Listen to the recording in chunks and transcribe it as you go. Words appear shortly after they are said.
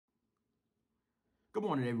Good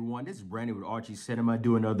morning, everyone. This is Brandon with Archie Cinema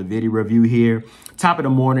doing another video review here. Top of the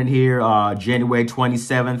morning here, January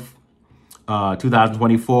 27th,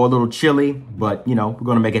 2024. A little chilly, but, you know, we're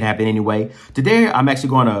going to make it happen anyway. Today, I'm actually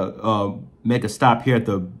going to make a stop here at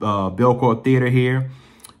the Belcourt Theatre here.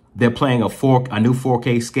 They're playing a new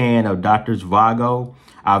 4K scan of Dr. Zhivago.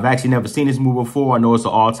 I've actually never seen this movie before. I know it's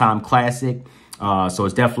an all-time classic. So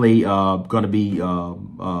it's definitely going to be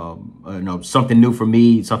something new for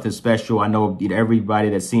me, something special. I know everybody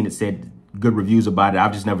that's seen it said good reviews about it.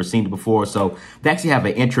 I've just never seen it before. So they actually have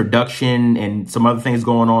an introduction and some other things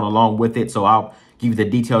going on along with it. So I'll give you the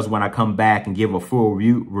details when I come back and give a full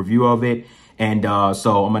review of it. And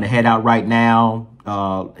so I'm going to head out right now,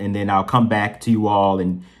 and then I'll come back to you all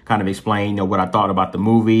and kind of explain what I thought about the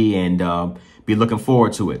movie and be looking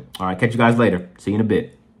forward to it. All right, catch you guys later. See you in a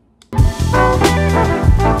bit.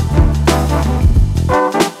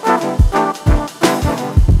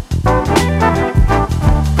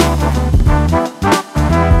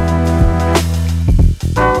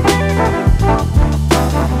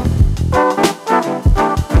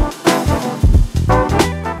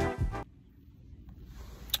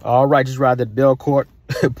 All right, just arrived at Belcourt.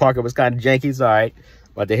 Parking was kind of janky. It's all right.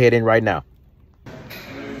 About to head in right now. All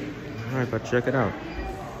right, but check it out.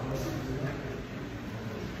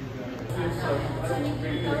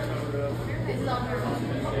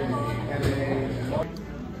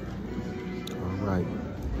 All right,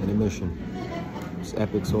 intermission. It's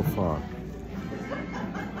epic so far.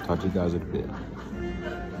 Talk to you guys in a bit.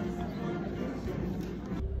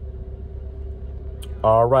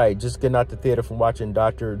 All right, just getting out the theater from watching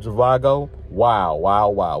Dr. Zhivago. Wow, wow,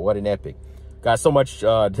 wow, what an epic. Got so much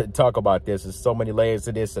to talk about this. There's so many layers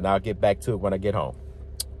to this, and I'll get back to it when I get home.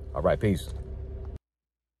 All right, peace.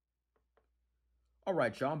 All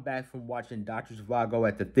right, y'all, I'm back from watching Dr. Zhivago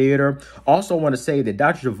at the theater. Also want to say that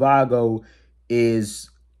Dr. Zhivago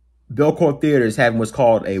Belcourt Theatre is having what's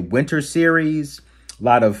called a winter series. A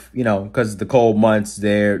lot of, because of the cold months,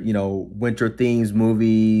 they're, winter themes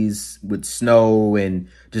movies with snow and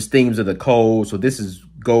just themes of the cold. So this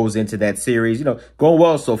goes into that series, going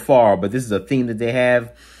well so far, but this is a theme that they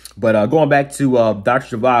have. But going back to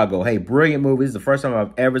Dr. Zhivago, hey, brilliant movie. This is the first time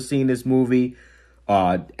I've ever seen this movie.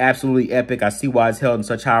 Absolutely epic. I see why it's held in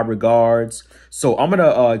such high regards. So I'm going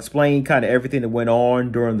to explain kind of everything that went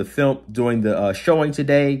on during the showing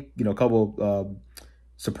today, a couple of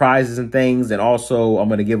surprises and things. And also I'm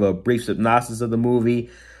going to give a brief synopsis of the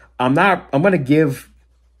movie. I'm going to give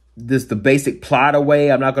the basic plot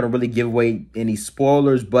away. I'm not going to really give away any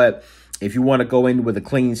spoilers, but if you want to go in with a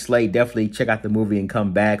clean slate, definitely check out the movie and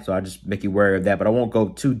come back. So I'll just make you aware of that, but I won't go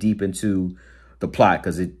too deep into the plot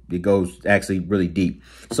because it goes actually really deep.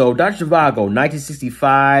 So Dr. Zhivago,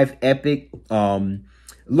 1965, epic, a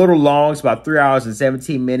little long. It's about 3 hours and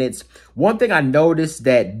 17 minutes. One thing I noticed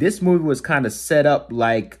that this movie was kind of set up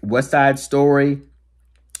like West Side Story.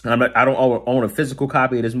 I don't own a physical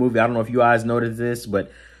copy of this movie. I don't know if you guys noticed this,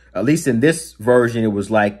 but at least in this version, it was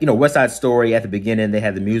like, West Side Story at the beginning, they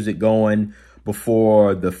had the music going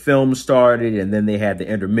before the film started, and then they had the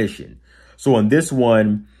intermission. So in this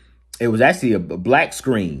one, it was actually a black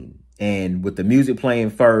screen, and with the music playing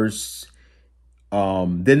first,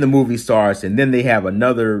 then the movie starts, and then they have an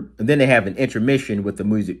intermission with the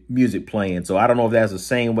music playing. So I don't know if that's the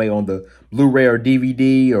same way on the Blu-ray or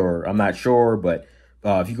DVD, or I'm not sure, but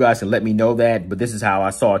if you guys can let me know that. But this is how I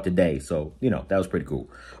saw it today. So, that was pretty cool.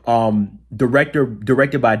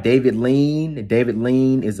 Directed by David Lean. David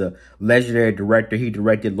Lean is a legendary director. He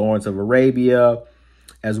directed Lawrence of Arabia,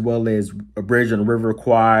 as well as A Bridge on the River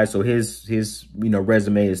Kwai. So his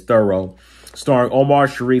resume is thorough. Starring Omar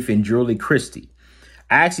Sharif and Julie Christie.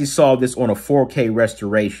 I actually saw this on a 4K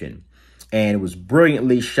restoration, and it was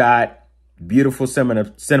brilliantly shot, beautiful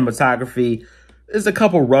cinematography. There's a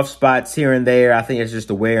couple rough spots here and there. I think it's just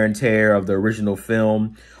the wear and tear of the original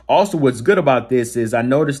film. Also, what's good about this is I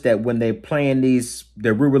noticed that when they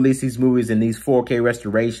they re-release these movies in these 4K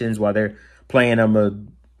restorations while they're playing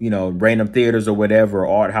them, random theaters or whatever,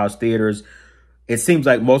 or art house theaters, it seems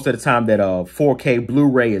like most of the time that 4K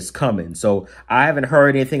Blu-ray is coming. So I haven't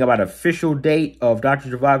heard anything about an official date of Dr.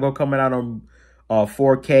 Zhivago coming out on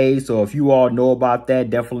 4K. So if you all know about that,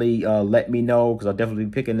 definitely let me know, because I'll definitely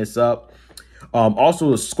be picking this up.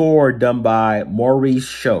 Also, a score done by Maurice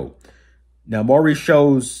Cho. Now, Maurice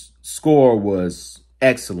Cho's score was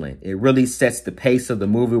excellent. It really sets the pace of the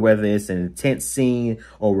movie, whether it's an intense scene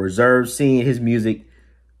or reserved scene. His music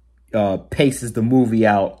paces the movie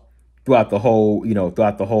out throughout the whole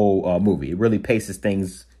movie. It really paces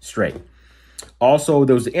things straight. Also,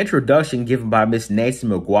 there was an introduction given by Miss Nancy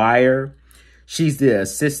McGuire. She's the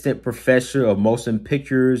assistant professor of motion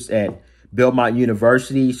pictures at Belmont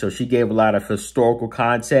University. So she gave a lot of historical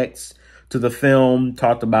context to the film,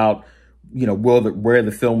 talked about, you know, where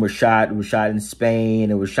the film was shot. It was shot in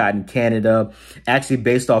Spain. It was shot in Canada, actually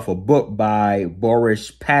based off a book by Boris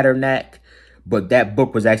Pasternak. But that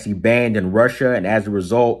book was actually banned in Russia. And as a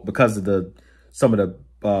result, because of some of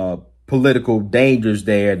the political dangers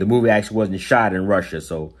there, the movie actually wasn't shot in Russia.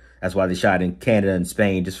 So that's why they shot in Canada and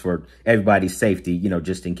Spain, just for everybody's safety, you know,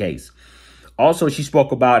 just in case. Also, she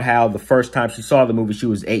spoke about how the first time she saw the movie, she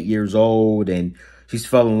was 8 years old, and she's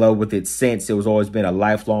fell in love with it since. It was always been a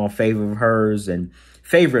lifelong favorite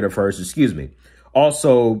of hers, excuse me.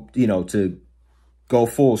 Also, you know, to go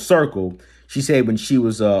full circle, she said when she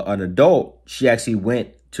was an adult, she actually went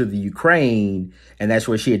to the Ukraine, and that's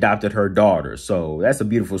where she adopted her daughter. So that's a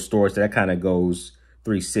beautiful story. So that kind of goes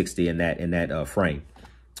 360 in that frame.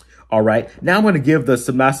 All right, now I'm going to give the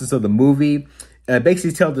synopsis of the movie.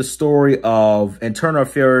 Basically tell the story of Internal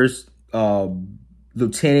Affairs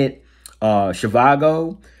Lieutenant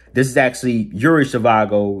Zhivago. This is actually Yuri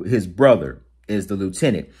Zhivago. His brother is the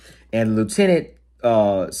lieutenant. And the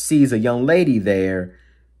lieutenant sees a young lady there,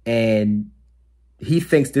 and he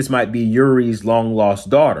thinks this might be Yuri's long-lost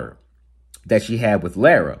daughter that she had with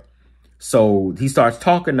Lara. So he starts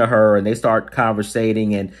talking to her, and they start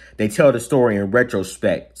conversating, and they tell the story in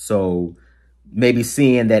retrospect. So maybe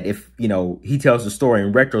seeing that if, you know, he tells the story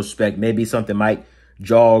in retrospect, maybe something might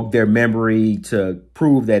jog their memory to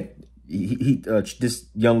prove that this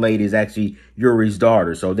young lady is actually Yuri's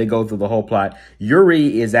daughter. So they go through the whole plot.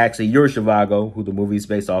 Yuri is actually Yuri Zhivago, who the movie is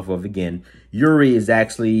based off of again. Yuri is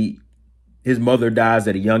actually, his mother dies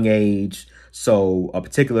at a young age. So a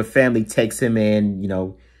particular family takes him in, you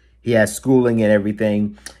know, he has schooling and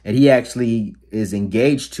everything. And he actually is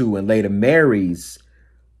engaged to and later marries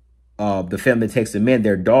the family that takes him in,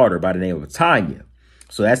 their daughter by the name of Tanya.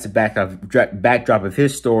 So that's the backdrop of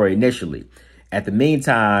his story initially. At the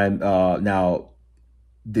meantime, now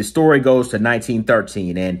the story goes to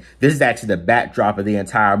 1913, and this is actually the backdrop of the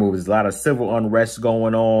entire movie. There's a lot of civil unrest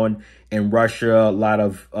going on in Russia, a lot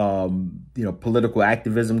of you know, political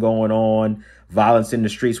activism going on, violence in the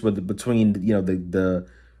streets between you know the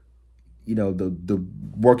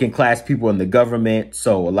working class people and the government.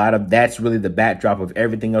 So a lot of that's really the backdrop of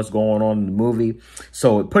everything else going on in the movie.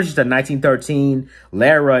 So it pushes to 1913.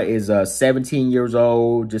 Lara is 17 years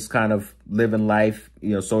old, just kind of living life,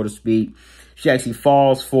 you know, so to speak. She actually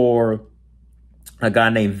falls for a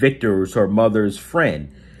guy named Victor, who's her mother's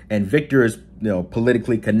friend. And Victor is, you know,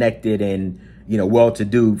 politically connected and, you know,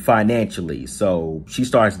 well-to-do financially. So she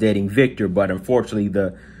starts dating Victor, but unfortunately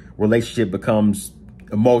the relationship becomes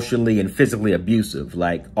emotionally and physically abusive,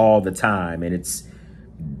 like all the time. And it's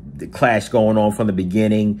the clash going on from the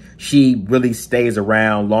beginning. She really stays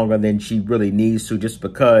around longer than she really needs to, just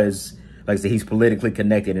because, like I said, he's politically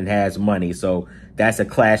connected and has money. So that's a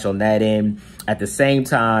clash on that end. At the same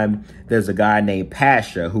time, there's a guy named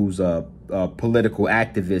Pasha, who's a political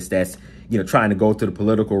activist that's, you know, trying to go through the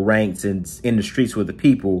political ranks and in the streets with the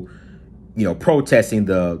people, you know, protesting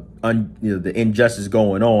the injustice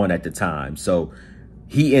going on at the time. So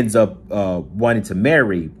he ends up wanting to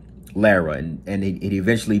marry Lara, and he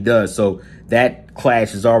eventually does. So that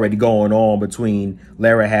clash is already going on between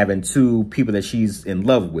Lara having two people that she's in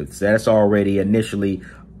love with. So that's already an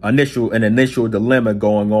initial dilemma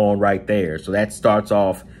going on right there. So that starts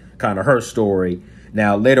off kind of her story.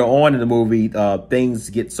 Now, later on in the movie, things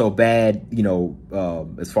get so bad, you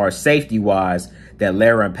know, as far as safety-wise, that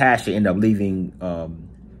Lara and Pasha end up leaving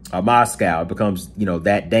Moscow. It becomes, you know,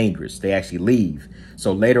 that dangerous. They actually leave.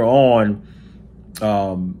 So later on,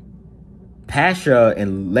 Pasha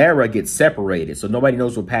and Lara get separated. So nobody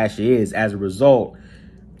knows what Pasha is. As a result,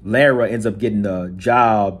 Lara ends up getting a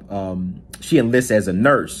job. She enlists as a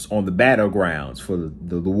nurse on the battlegrounds for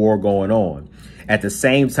the war going on. At the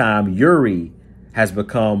same time, Yuri has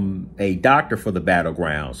become a doctor for the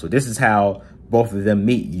battleground. So this is how both of them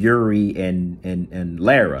meet, Yuri and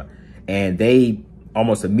Lara. And they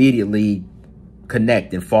almost immediately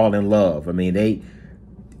connect and fall in love. I mean, they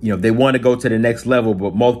want to go to the next level, but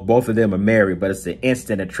both of them are married, but it's an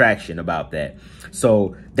instant attraction about that.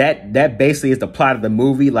 So that basically is the plot of the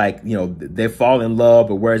movie. Like, you know, they fall in love,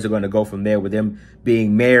 but where is it going to go from there with them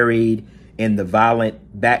being married in the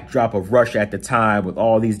violent backdrop of Russia at the time with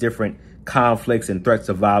all these different conflicts and threats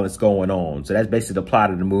of violence going on. So that's basically the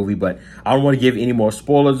plot of the movie, but I don't want to give any more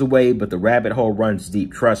spoilers away, but the rabbit hole runs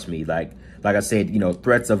deep. Trust me. Like I said, you know,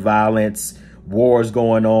 threats of violence, wars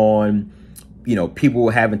going on, you know, people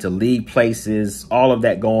having to leave places, all of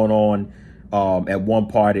that going on at one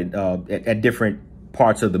part at different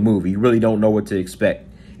parts of the movie. You really don't know what to expect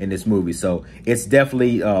in this movie. So it's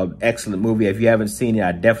definitely an excellent movie. If you haven't seen it,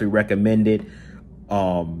 I definitely recommend it.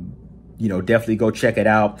 You know, definitely go check it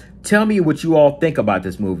out. Tell me what you all think about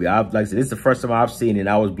this movie. Like I said, this is the first time I've seen it, and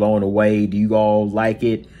I was blown away. Do you all like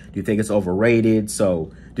it? Do you think it's overrated?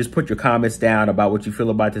 So just put your comments down about what you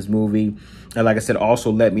feel about this movie. And like I said,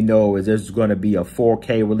 also let me know, is there's going to be a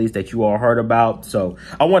 4K release that you all heard about? So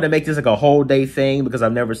I wanted to make this like a whole day thing because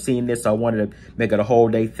I've never seen this. So I wanted to make it a whole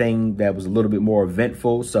day thing that was a little bit more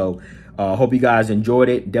eventful. So hope you guys enjoyed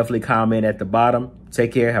it. Definitely comment at the bottom.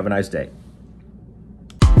 Take care. Have a nice day.